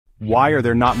Why are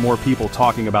there not more people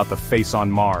talking about the face on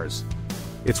Mars?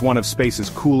 It's one of space's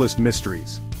coolest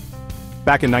mysteries.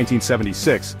 Back in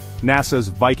 1976, NASA's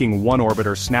Viking 1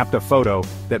 orbiter snapped a photo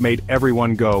that made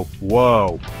everyone go,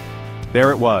 whoa.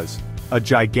 There it was, a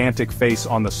gigantic face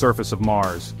on the surface of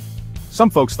Mars.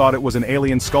 Some folks thought it was an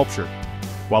alien sculpture,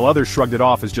 while others shrugged it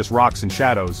off as just rocks and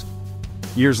shadows.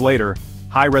 Years later,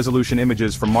 high-resolution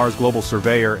images from Mars Global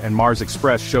Surveyor and Mars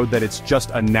Express showed that it's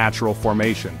just a natural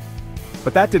formation.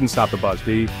 But that didn't stop the buzz,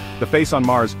 The face on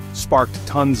Mars sparked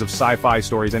tons of sci-fi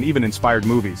stories and even inspired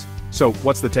movies. So,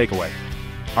 what's the takeaway?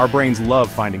 Our brains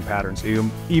love finding patterns,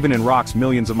 even in rocks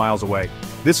millions of miles away.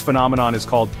 This phenomenon is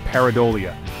called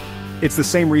pareidolia. It's the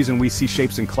same reason we see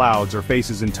shapes in clouds or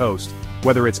faces in toast.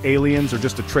 Whether it's aliens or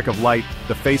just a trick of light,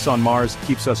 the face on Mars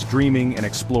keeps us dreaming and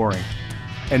exploring.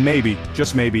 And maybe,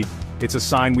 just maybe, it's a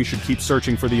sign we should keep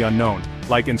searching for the unknown.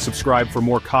 Like and subscribe for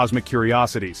more cosmic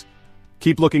curiosities.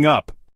 Keep looking up.